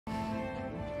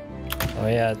Oh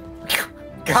yeah.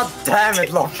 God damn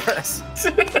it, Lopez!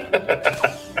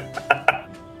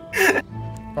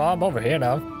 Oh, I'm over here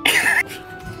now.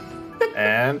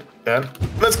 And then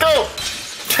let's go!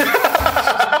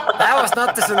 That was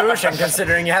not the solution,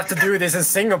 considering you have to do this in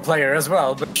single player as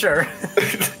well, but sure.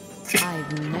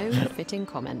 I've no fitting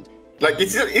comment. Like,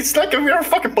 it's like we're a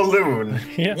fucking balloon.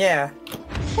 Yeah. Yeah.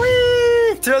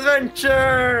 Whee! To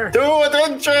adventure! To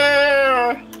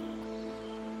adventure!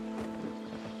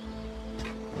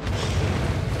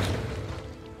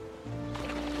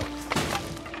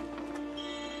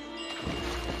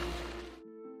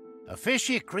 A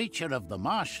fishy creature of the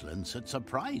marshlands had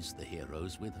surprised the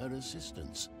heroes with her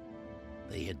assistance.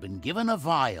 They had been given a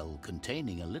vial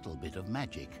containing a little bit of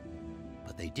magic,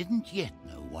 but they didn't yet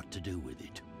know what to do with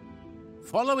it.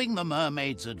 Following the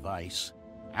mermaid's advice,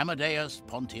 Amadeus,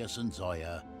 Pontius, and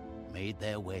Zoya made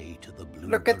their way to the Blue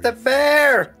Look at the Reef.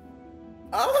 bear!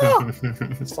 Oh!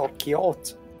 So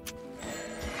cute.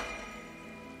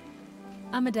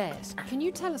 Amadeus, can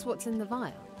you tell us what's in the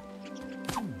vial?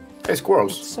 Hey,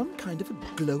 squirrels. It's some kind of a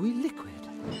glowy liquid.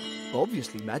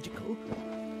 Obviously magical.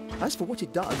 As for what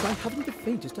it does, I haven't the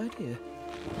faintest idea.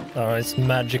 Oh, it's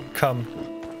magic cum.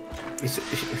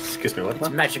 Excuse me, what? It's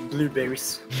magic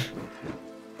blueberries.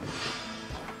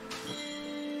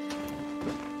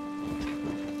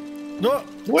 No!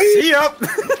 See ya!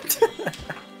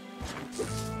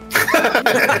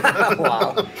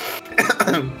 Wow.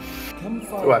 Come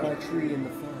find What? my tree in the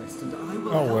forest and I will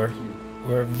Oh, help you.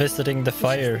 we're visiting the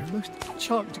fire. This is the most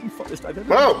enchanting forest I've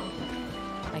ever Whoa!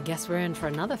 I guess we're in for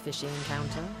another fishy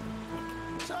encounter.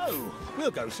 So,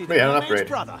 we'll go see the Wait, an mermaid's upgrade.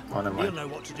 brother. Oh, never He'll mind. know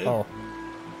what to do. Oh.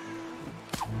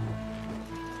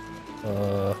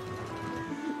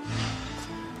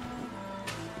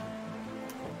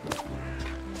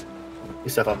 You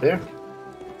set up there?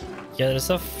 Yeah, there's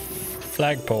a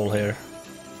flagpole here.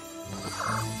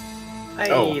 Hey,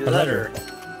 Oh, a letter.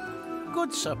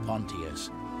 Good Sir Pontius,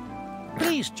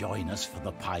 please join us for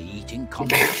the pie-eating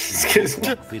competition Excuse in me.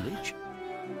 Rock Village.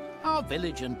 Our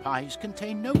village and pies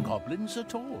contain no goblins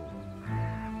at all.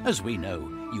 As we know,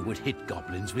 you would hit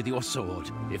goblins with your sword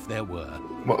if there were.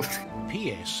 Well,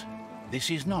 P.S. This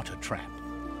is not a trap.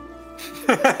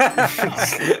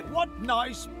 What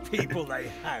nice people they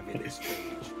have in this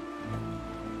village.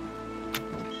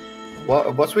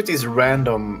 what's with these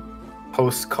random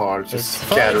postcards just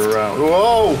It's scattered fast. around?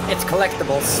 Whoa! It's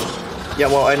collectibles. Yeah,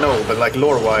 well, I know, but like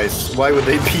lore-wise, why would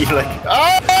they be like...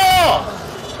 Oh!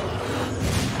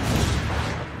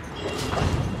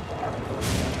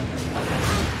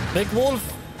 Big wolf!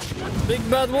 Big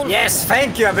bad wolf! Yes,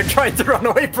 thank you. I've been trying to run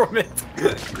away from it.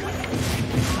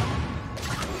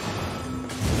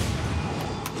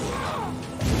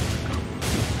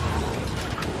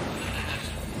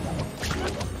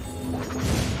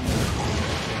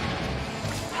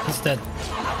 He's dead.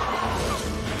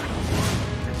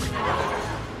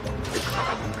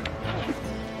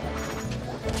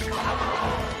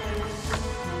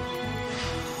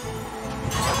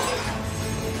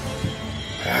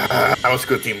 That was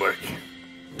good teamwork.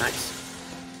 Nice.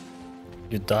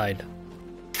 You died.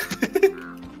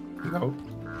 No.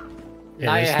 Yeah,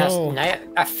 Now there's has no...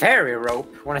 a fairy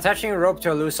rope. When attaching a rope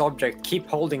to a loose object, keep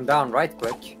holding down right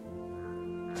click.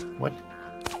 What?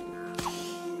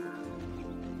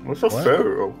 What's a What?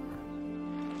 pharaoh?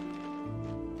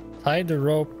 Tie the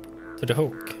rope to the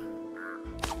hook.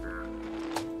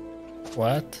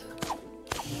 What?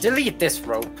 Delete this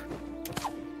rope.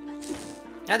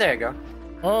 Ah, there you go.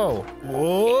 Oh!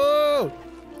 Whoa!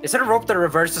 Is it a rope that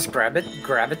reverses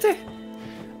gravity?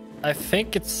 I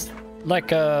think it's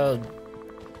like a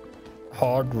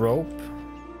hard rope.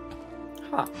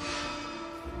 Huh.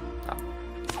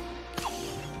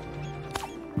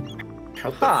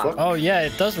 What the Huh. fuck? Oh yeah,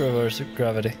 it does reverse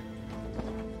gravity.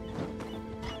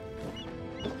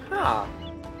 Huh.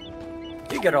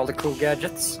 You get all the cool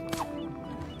gadgets.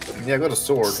 Yeah, I got a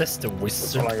sword. Says the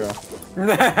That's all wizard. I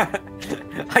got.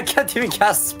 I can't even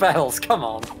cast spells, come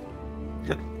on.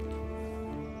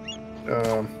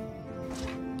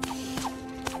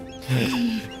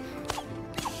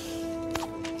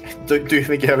 Do you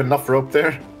think you have enough rope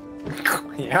there?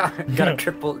 Yeah, gotta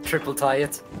triple tie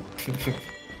it.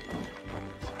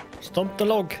 Stomp the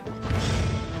log.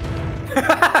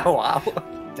 Wow.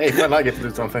 Hey, when I get to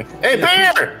do something. Hey,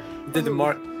 bear! Did the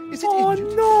mark. Is it Oh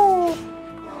injured? no!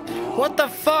 What the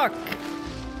fuck?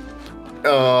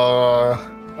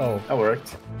 Oh, That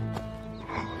worked.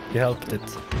 you helped it.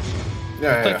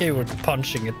 Yeah, Like yeah. you were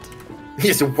punching it. He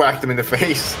just whacked him in the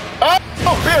face.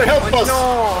 Oh, bear, help us!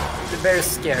 Oh no! The bear's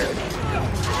scared.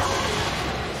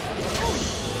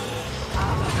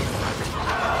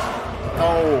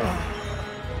 No.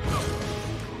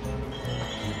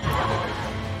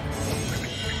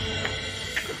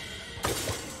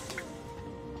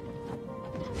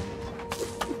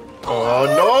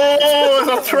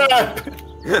 trap!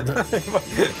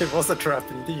 It was a trap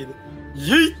indeed.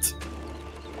 Yeet!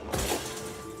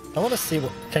 I want to see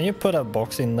what. Can you put a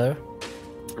box in there?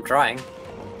 I'm trying.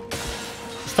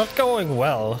 It's not going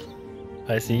well.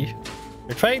 I see.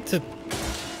 You're trying to.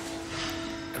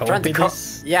 Copy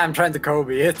this. Yeah, I'm trying to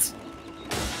Kobe it.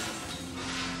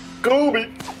 Kobe!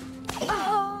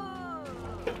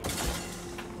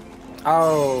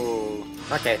 Oh.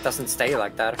 Okay, it doesn't stay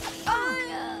like that.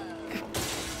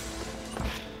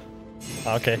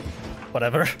 Okay.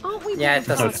 Whatever. Aren't we Yeah, it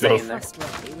doesn't Let's stay go. in there.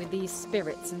 trustworthy with these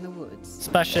spirits in the woods?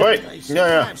 Smash it. Wait, They yeah, seem to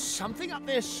yeah. have something up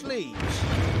their sleeves.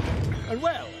 And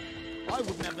well, I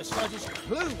wouldn't have the slightest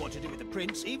clue what to do with the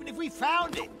prince, even if we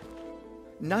found him.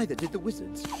 Neither did the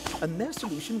wizards, and their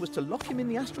solution was to lock him in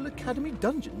the Astral Academy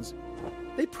dungeons.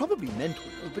 They probably meant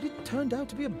well, but it turned out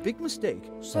to be a big mistake.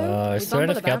 So Is we there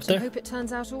bumble anything up about there? and hope it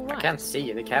turns out all right. I can't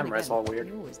see. The camera is all weird.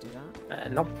 You always do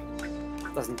that. Nope.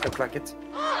 Doesn't look like it.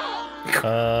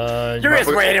 Uh, You're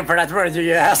just waiting for that word,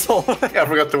 you asshole. I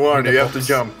forgot to warn you, you have to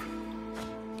jump.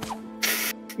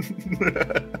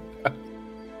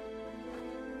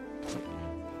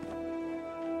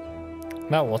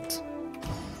 Now what?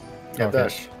 Yeah, Okay.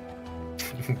 dash.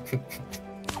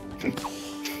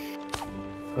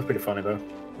 That's pretty funny though.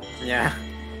 Yeah.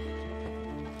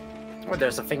 Oh,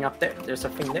 there's a thing up there. There's a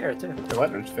thing there too. The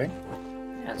weather's thing.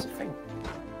 Yeah, there's a thing.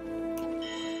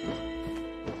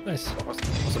 Nice.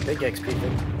 What's a big XP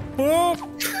thing? Whoop!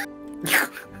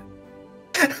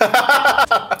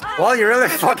 Well, you really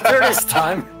fucked her this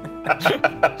time.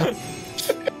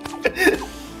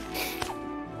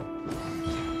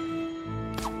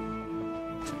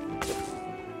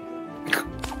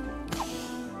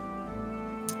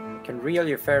 Can reel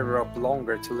your ferry rope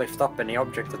longer to lift up any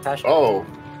object attached. Oh,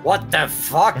 What the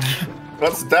fuck?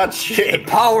 what's that shit?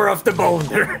 Power of the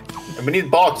boulder. And we need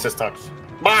boxes, Tux.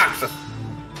 Boxes!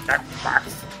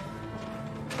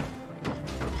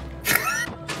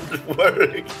 It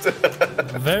worked.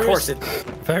 Very, course it-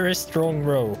 very strong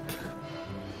rope.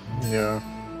 Yeah.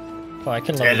 Oh, I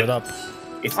can level it up.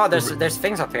 It's Oh, there's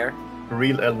things up here.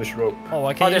 real elvish rope. Oh,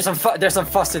 I Oh, can. there's some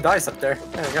fussy dice up there.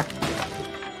 There we go.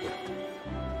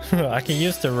 I can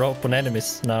use the rope on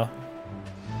enemies now.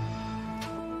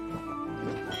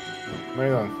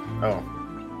 Where are you going? Oh.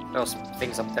 Those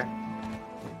things up there.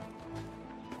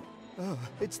 Oh,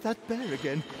 it's that bear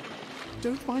again.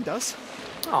 Don't mind us.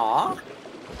 Aww.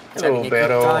 It's Hello, having a good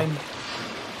Beto. time.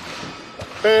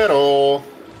 Pero.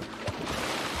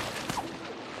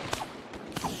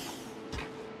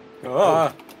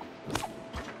 Ah,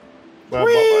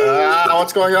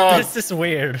 What's going on? This is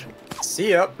weird.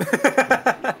 see ya.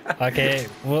 Okay,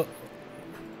 well,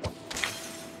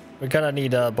 we're gonna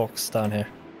need a box down here.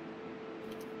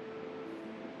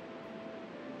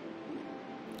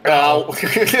 Ow.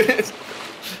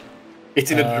 It's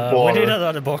in the We water. need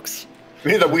another box.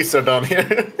 We need a wizard down here.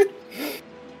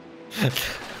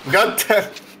 God damn.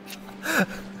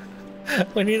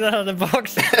 We need another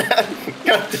box.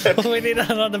 God damn. We need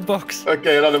another box.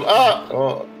 Okay, another. Ah!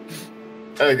 Oh.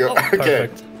 There you go. Oh, okay.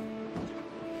 perfect.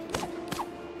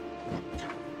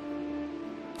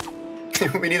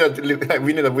 we need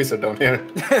a wizard down here.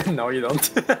 No, you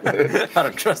don't. I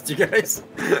don't trust you guys.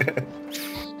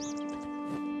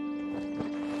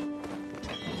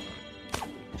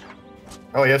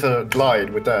 Oh, he has a glide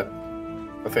with that,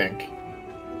 I think.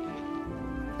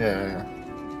 Yeah.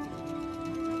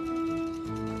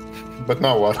 But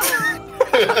now what?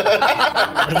 Okay.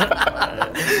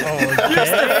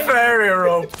 Fairy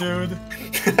rope, dude.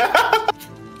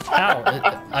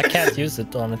 Ow, I can't use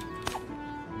it on it.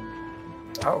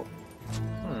 Oh.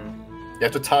 You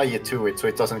have to tie it to it so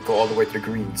it doesn't go all the way to the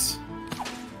greens.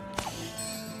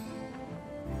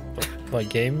 My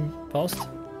game paused?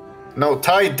 No,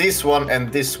 tie this one,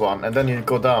 and then you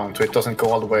go down so it doesn't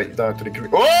go all the way down to the green.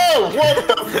 Oh, what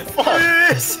the fuck?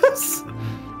 Jesus.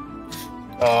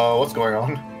 What's going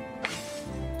on?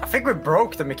 I think we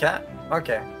broke the mechanic.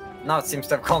 Okay. Now it seems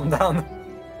to have calmed down.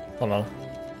 Hold on.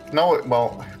 No,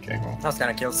 well, okay, well. That's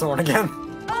gonna kill someone again.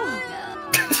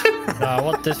 I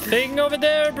want this thing over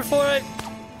there before I...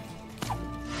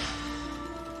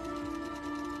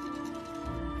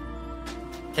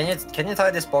 Can you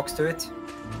tie this box to it?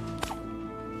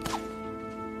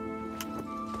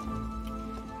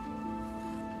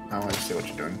 Now I see what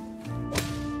you're doing.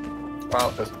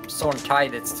 Well, someone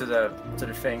tied it to the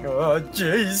thing. Oh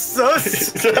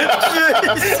Jesus!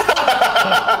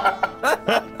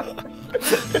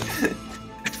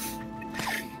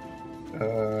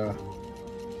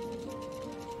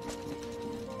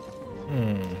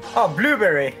 Oh,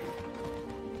 blueberry.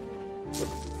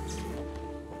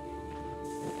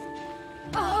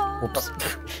 Oops.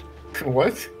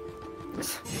 What?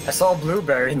 I saw a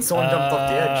blueberry and someone jumped off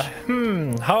the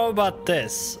edge. How about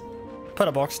this? Put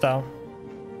a box down.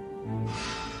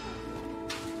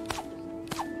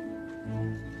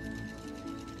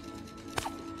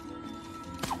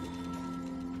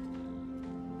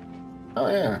 Oh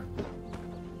yeah.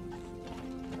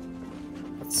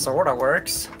 It sorta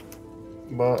works.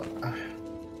 But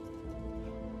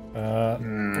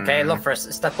Okay, look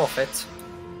first. Step off it.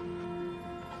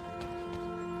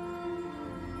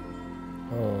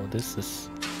 Oh, this is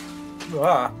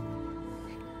Ah.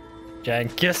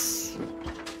 jankus.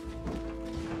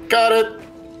 got it.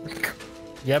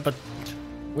 Yeah, but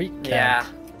we can't. Yeah.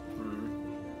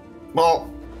 Well,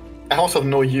 I also have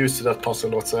no use to that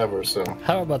puzzle whatsoever. So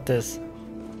How about this?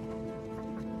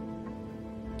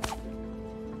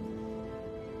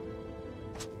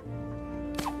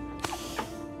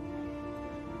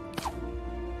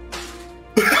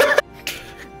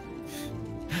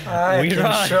 I We can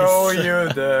rise. show you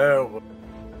the.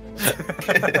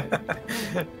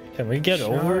 Can we get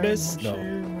over this? No.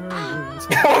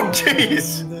 oh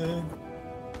jeez.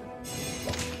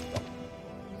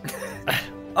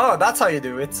 Oh, that's how you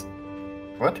do it.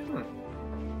 What?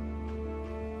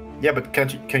 Yeah, but can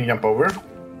you jump over?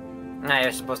 Nah,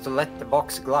 you're supposed to let the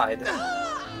box glide.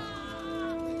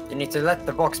 You need to let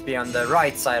the box be on the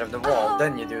right side of the wall,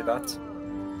 then you do that.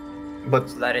 But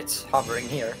So that it's hovering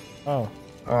here. Oh.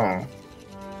 oh,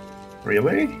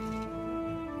 really?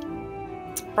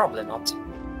 Probably not.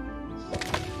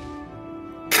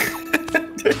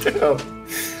 oh.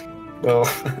 Well,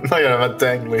 now you have a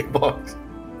dangly box.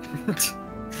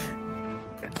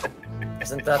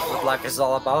 Isn't that what life is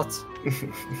all about?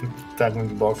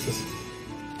 Dangling boxes.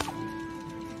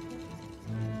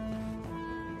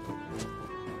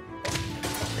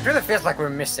 It really feels like we're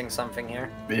missing something here.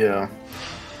 Yeah.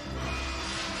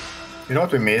 You know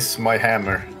what we miss? My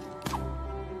hammer.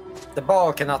 The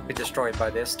ball cannot be destroyed by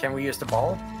this. Can we use the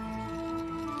ball?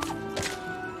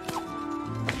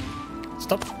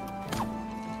 Stop.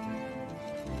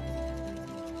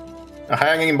 A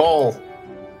hanging ball.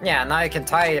 Yeah, now you can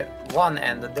tie one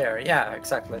end there. Yeah,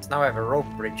 exactly. It's now I have a rope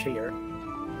bridge here.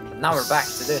 But now we're back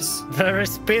to this. Very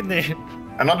spinny.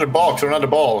 Another box or another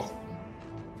ball.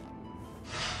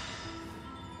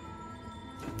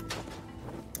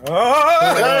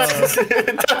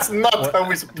 That's not how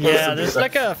we supposed to Yeah, do there's that.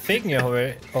 like a thing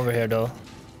over here though.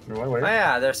 Wait, Oh wait.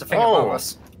 yeah, there's a thing Oh. above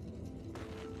us.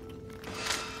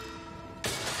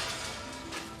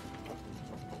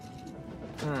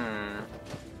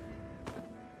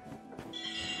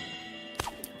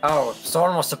 Oh,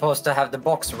 someone was supposed to have the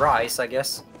box rise, I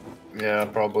guess. Yeah,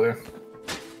 probably.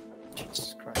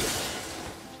 Jesus Christ.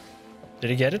 Did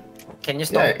you get it? Can you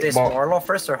stomp Yeah, this well, more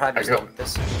first, or have you I got- stomped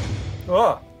this?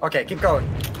 Oh, okay, keep going.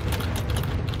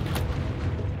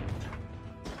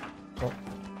 Oh,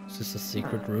 is this a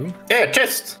secret room? Yeah,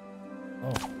 chest!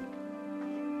 Oh.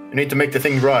 You need to make the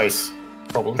thing rise.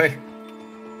 Probably.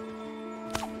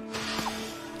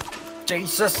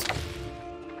 Jesus!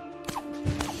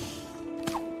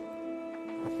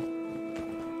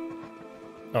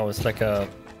 Oh, it's like a.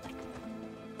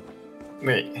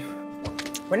 Me.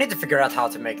 We need to figure out how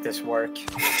to make this work.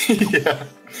 Yeah.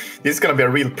 This is gonna be a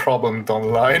real problem down the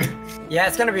line. Yeah,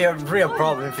 it's gonna be a real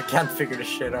problem if we can't figure this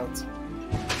shit out.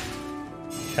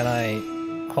 Can I?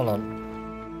 Hold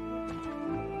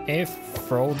on. Can you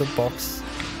throw the box?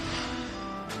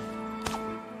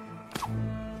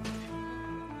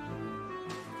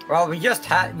 Well, we just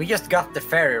got the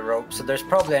ferry rope, so there's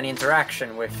probably an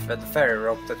interaction with the ferry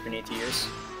rope that we need to use.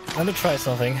 Let me try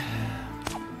something.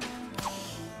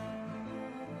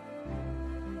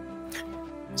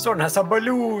 Soren has a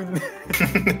balloon!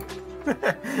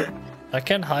 I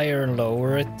can higher and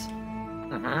lower it.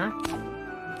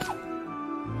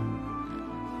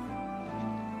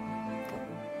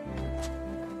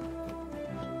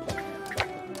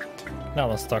 Now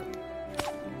I'm stuck.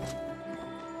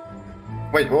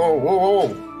 Wait, whoa, whoa, whoa.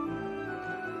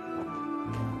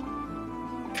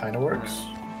 Kinda works.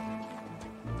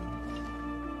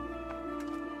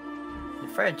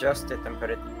 If I adjust it and put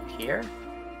it here?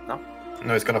 No?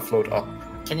 No, it's gonna float up.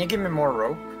 Can you give me more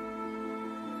rope?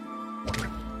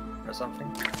 Or something?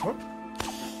 Whoop.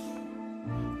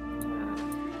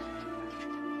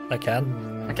 I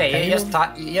can. Okay, Can you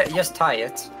you? just tie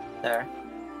it. There.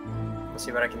 Let's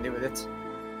see what I can do with it.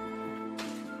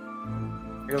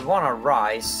 You'll want to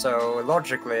rise, so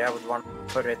logically I would want to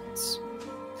put it...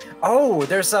 Oh,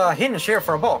 there's a hinge here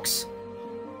for a box.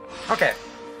 Okay,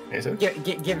 Is it?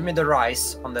 give me the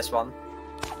rise on this one.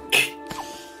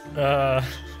 Yeah,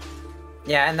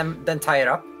 and then tie it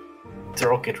up. It's a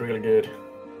rocket really good.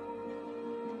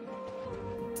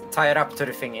 Tie it up to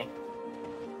the thingy.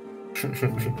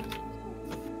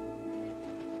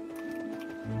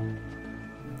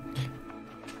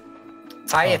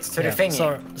 Tie it to the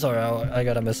thingy. Sorry, I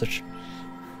got a message.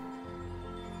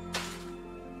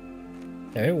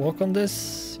 Can we walk on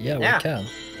this? Yeah, Yeah. we can.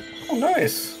 Oh,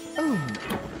 nice. Oh,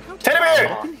 Teddy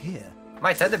bear! up in here.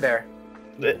 My teddy bear.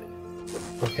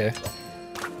 Okay.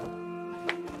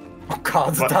 Oh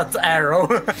god, What? that arrow.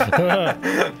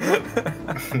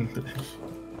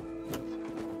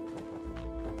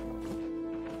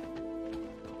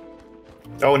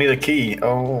 Oh, we need a key.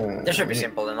 Oh. This should be we need-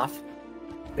 simple enough.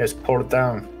 Just pull it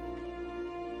down.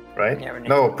 Right? Yeah, we need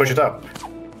No, to push pull- it up.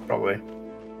 Probably.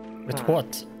 With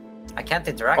what? I can't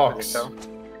interact Box. with it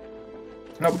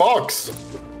though. No, box!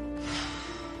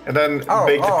 And then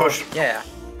make the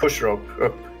push rope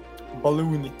up.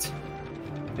 Balloon it.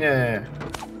 Yeah.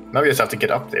 Now we just have to get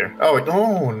up there. Oh,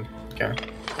 no. Okay.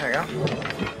 There we go.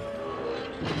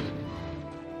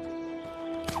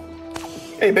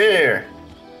 Hey, bear!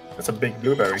 That's a big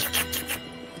blueberry.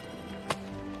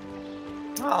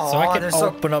 Oh, So I can they're so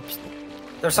open up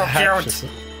they're so hatches.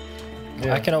 cute.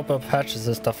 Yeah. I can open up hatches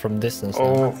and stuff from distance. now.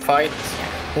 Oh, fight.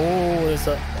 Oh, there's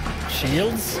a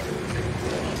shields.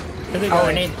 Here they Oh, go.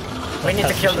 we need to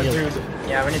has kill the shield. dude.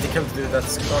 Yeah, we need to kill the dude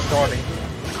that's guarding.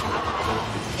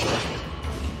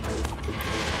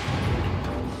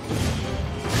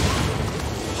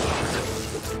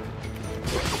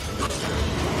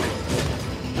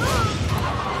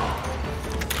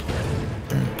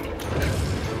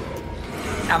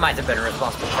 I might have been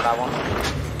responsible for that one.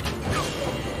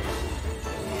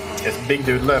 There's a big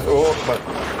dude left. Oh, but.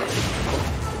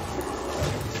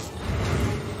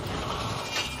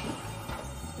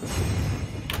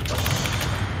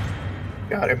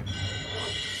 Got him.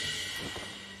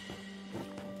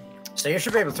 So you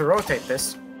should be able to rotate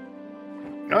this.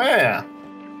 Oh, yeah.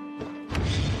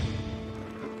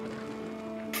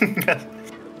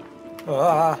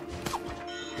 Ah.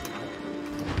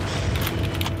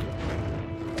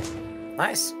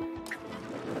 Nice.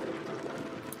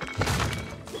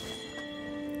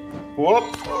 Whoop.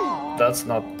 That's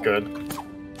not good.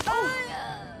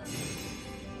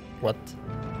 What?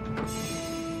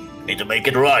 Need to make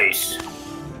it rise.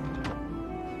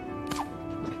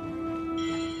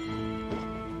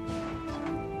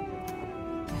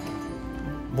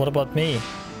 What about me?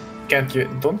 Can't you?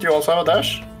 Don't you also have a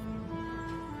dash?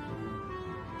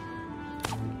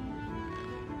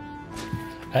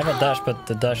 I have a dash, but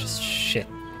the dash is shit.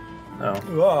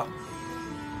 No.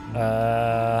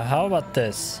 Ah. How about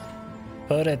this?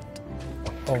 Put it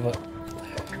over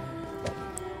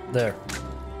there.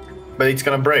 But it's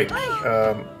gonna break.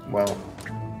 Well.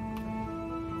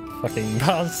 Fucking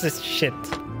bounce this shit.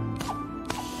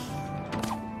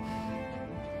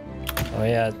 Oh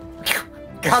yeah.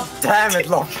 God damn it,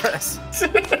 Lopez.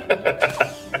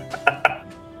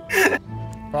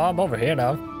 Well, I'm over here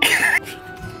now.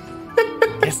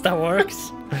 Guess that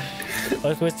works.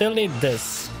 But we still need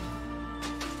this.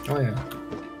 Oh yeah.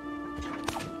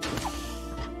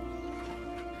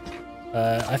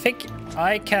 I think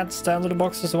I can't stand on the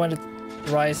boxes when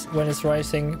it's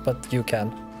rising, but you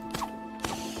can.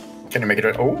 Can you make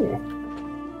it? Oh.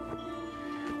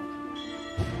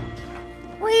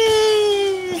 Whee!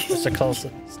 It's the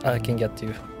closest I can get to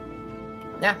you.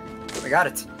 Yeah, we got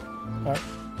it. Alright,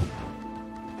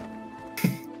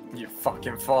 You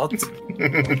fucking fought.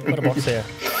 put a box here.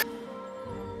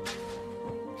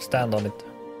 Stand on it.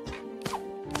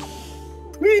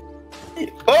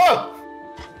 Oh!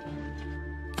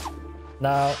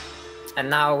 Now, And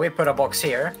now we put a box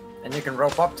here, and you can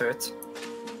rope up to it.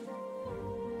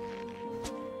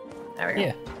 There we go.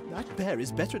 yeah. That bear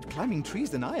is better at climbing trees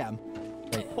than I am.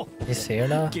 Wait, he's here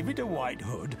now. Give it a white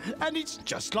hood, and it's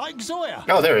just like Zoya.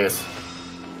 Oh, there he is.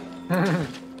 Oh,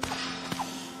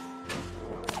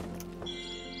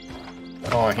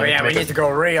 Oh yeah, we need to go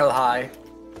real high.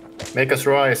 Make us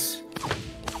rise.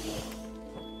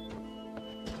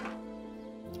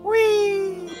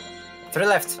 Whee! To the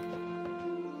left.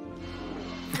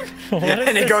 What is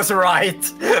And it this? goes right.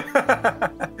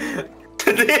 To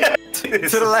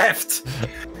To the left.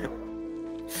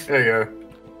 There you go.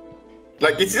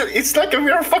 Like it's like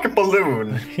we're a fucking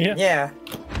balloon. Yeah. Yeah.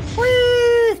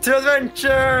 Whee! To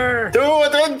adventure! Do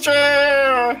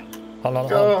adventure! Hold on,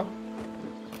 Go.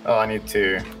 Oh, I need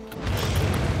to.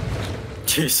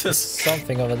 Jesus.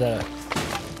 something over there.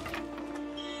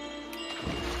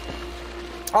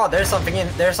 Oh, there's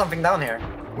something down here.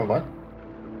 What?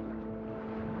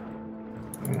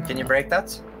 Can you break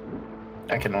that?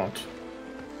 I cannot.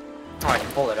 Oh, I can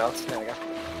pull it out. There we go.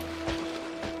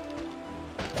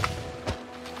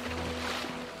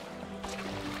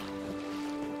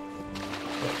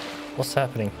 What's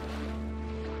happening?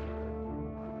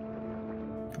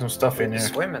 Some stuff in here.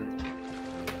 Swimming.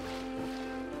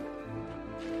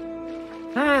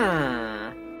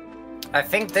 I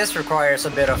think this requires a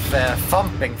bit of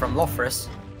thumping from Lofris.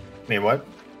 Me what?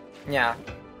 Yeah.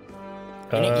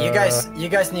 You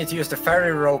guys need to use the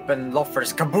ferry rope and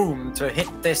Lofris kaboom to hit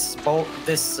this ball,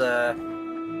 this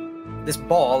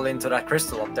ball into that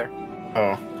crystal up there.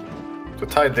 Oh. To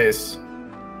tie this.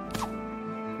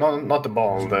 No, not the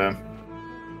ball, the...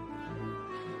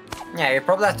 Yeah, you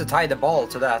probably have to tie the ball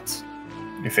to that.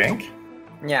 You think?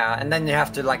 Yeah, and then you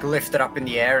have to like lift it up in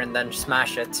the air and then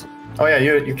smash it. Oh yeah,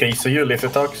 you okay, so you lift the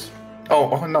tux?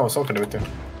 Oh no, someone can do it too.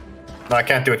 No, I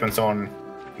can't do it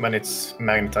when it's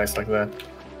magnetized like that.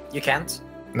 You can't?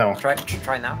 No.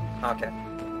 Try now? Okay.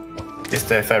 It's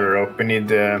the ferry rope. We need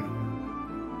the...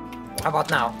 How about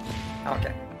now?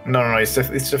 Okay. No, it's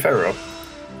the ferry rope.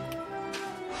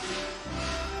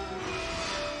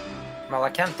 Well, I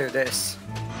can't do this.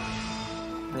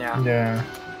 Yeah. Yeah.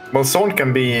 Well, someone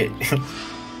can be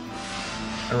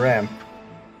a ramp.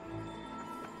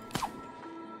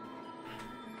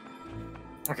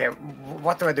 Okay,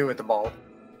 what do I do with the ball?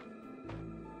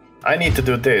 I need to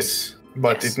do this,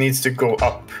 but Yes. it needs to go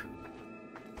up.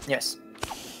 Yes.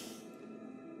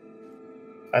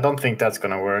 I don't think that's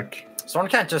gonna work. Someone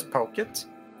can't just poke it.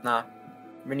 Nah.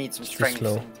 We need some too strength.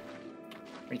 slow.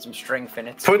 We need some strength in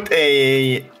it. Put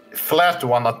a flat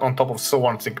one on top of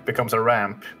someone so it becomes a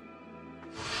ramp.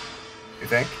 You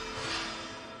think?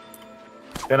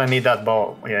 Then I need that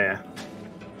ball. Yeah.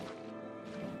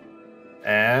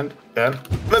 And then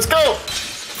let's go!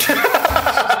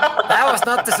 That was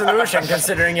not the solution,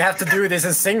 considering you have to do this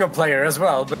in single player as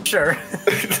well, but sure.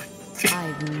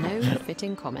 I've no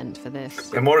fitting comment for this.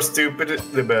 The more stupid,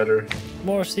 the better.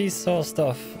 More seesaw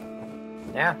stuff.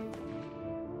 Yeah.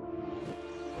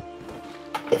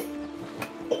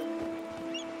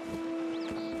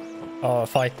 Oh,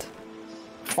 fight.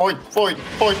 Point.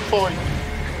 Oh!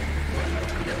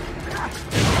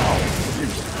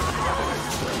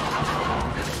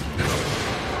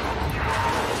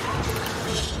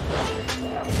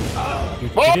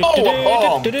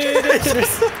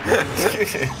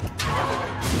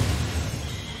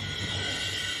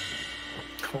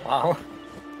 Wow.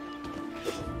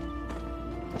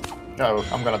 Oh,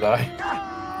 I'm gonna die.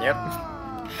 Yep.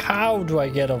 How do I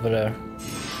get over there?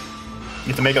 You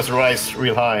have to make us rise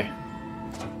real high.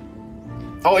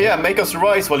 Oh yeah, make us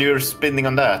rise while you're spinning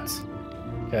on that.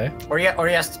 Okay. Or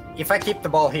yes, if I keep the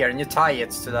ball here and you tie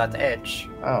it to that edge.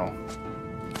 Oh.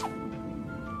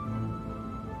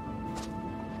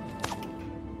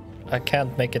 I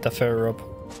can't make it a ferry rope.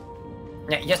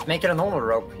 Yeah, just make it a normal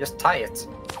rope. Just tie it.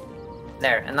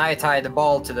 There, and now you tie the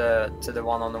ball to the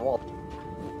one on the wall.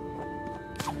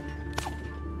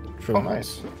 True. Oh,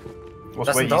 nice. Was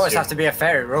way Doesn't always easier. have to be a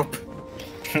ferry rope.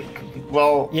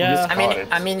 Well, we Yeah. just I caught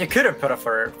it. mean, you could have put a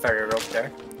ferry rope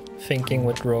there. Thinking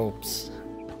with ropes.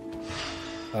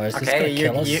 Oh, is this Okay,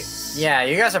 gonna kill us? yeah,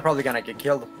 you guys are probably gonna get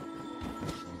killed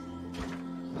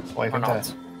Why or would not.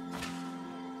 that?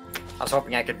 I was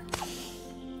hoping I could.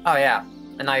 Oh yeah,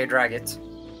 and now you drag it.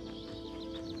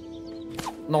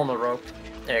 Normal rope.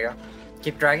 There you go.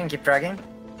 Keep dragging, keep dragging.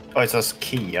 Oh, it's a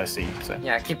key, I see. So.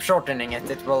 Yeah, keep shortening it.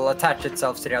 It will attach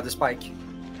itself to the other spike.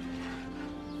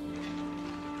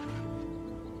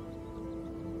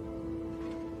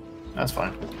 That's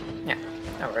fine. Yeah,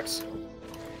 that works.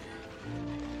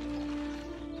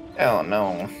 Oh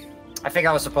no. I think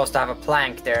I was supposed to have a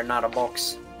plank there, not a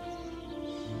box.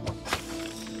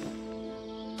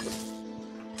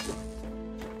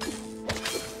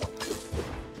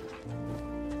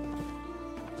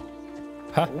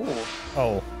 Huh? Ooh.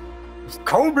 Oh.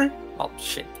 Kobe! Oh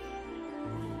shit.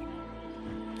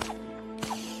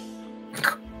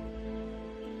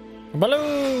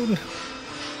 Balloon!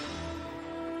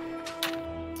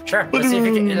 Sure, let's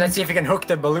see if you can hook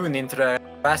the balloon into the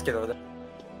basket over there.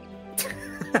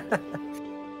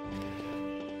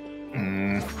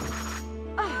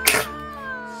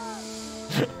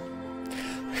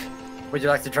 Would you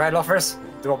like to try it, Loffers?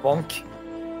 Do a bonk?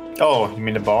 Oh, you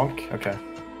mean the bonk? Okay.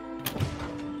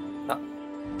 No.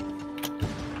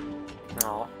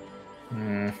 No.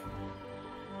 Hmm.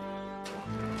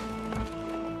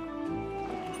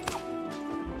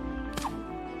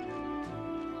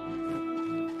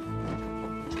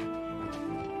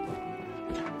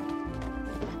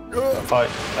 Fight.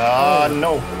 Ah,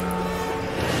 no.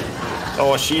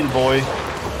 Oh, shield boy.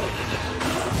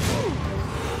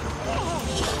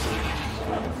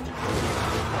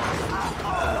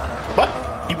 What?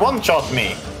 He one-shot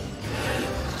me.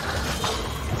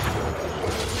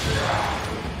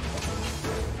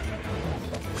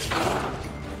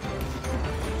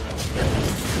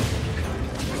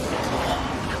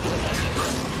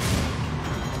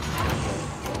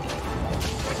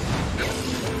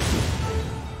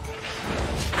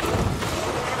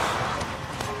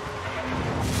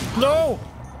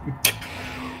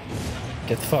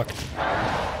 fucked.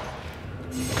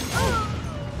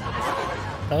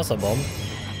 That was a bomb.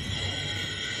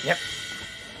 Yep.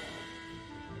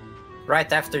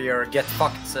 Right after your get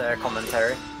fucked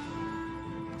commentary.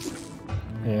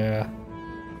 Yeah.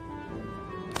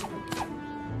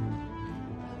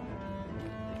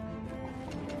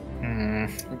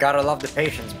 Gotta love the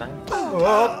patience, man.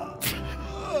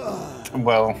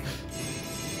 Well,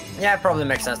 Yeah, it probably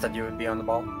makes sense that you would be on the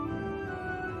ball.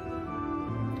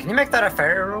 Can you make that a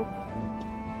fairy rope?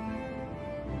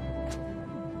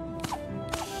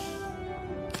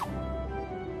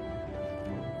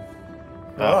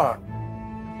 Oh.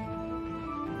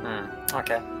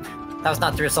 Okay. That was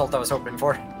not the result I was hoping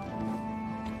for.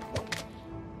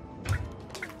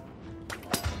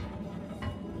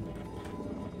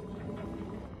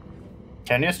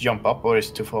 can you just jump up or is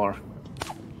it too far?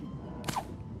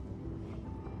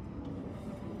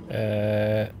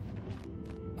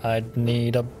 I'd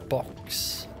need a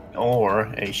box. Or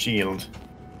a shield.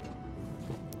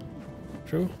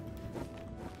 True.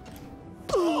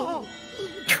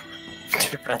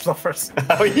 Red loafers.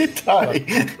 How you die?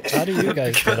 How do you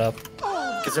guys get up?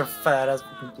 Because you're fat as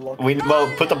block.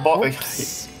 Well, put a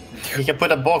box. You can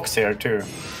put a box here too.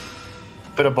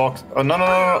 Put a box. Oh no.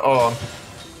 Oh.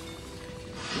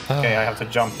 Okay, I have to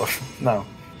jump. No.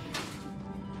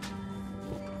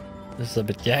 This is a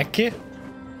bit janky.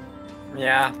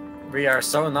 Yeah, we are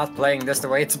so not playing this the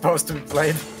way it's supposed to be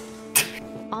played.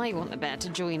 I want the bear to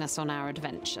join us on our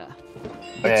adventure.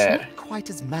 It's Yeah. not quite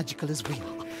as magical as we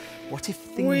are. What if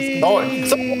things Whee!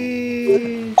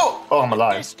 get... Oh, I'm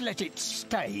alive. Just let it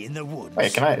stay in the woods.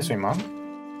 Wait, can I swim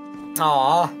on?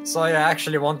 Aw, so you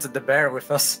actually wanted the bear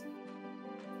with us.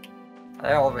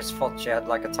 I always thought she had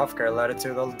like a tough girl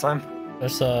attitude all the time.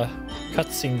 There's a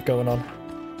cutscene going on.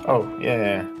 Oh,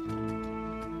 yeah.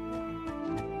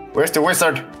 Where's the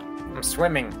wizard? I'm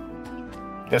swimming.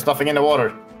 There's nothing in the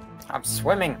water. I'm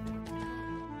swimming.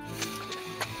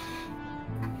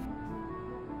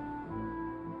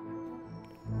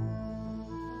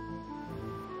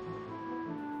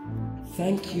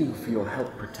 Thank you for your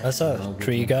help protecting That's a our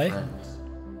tree wicked guy. friends.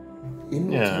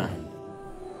 In Yeah. return,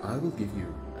 I will give you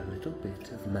a little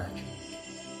bit of magic.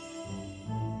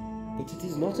 But it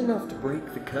is not enough to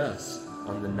break the curse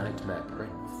on the Nightmare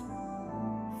Prince.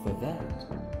 For that,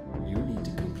 you need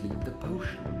to complete the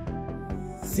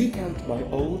potion. Seek out my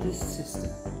oldest sister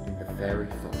in the fairy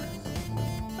forest.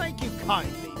 Thank you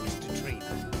kindly, Mr. Trine.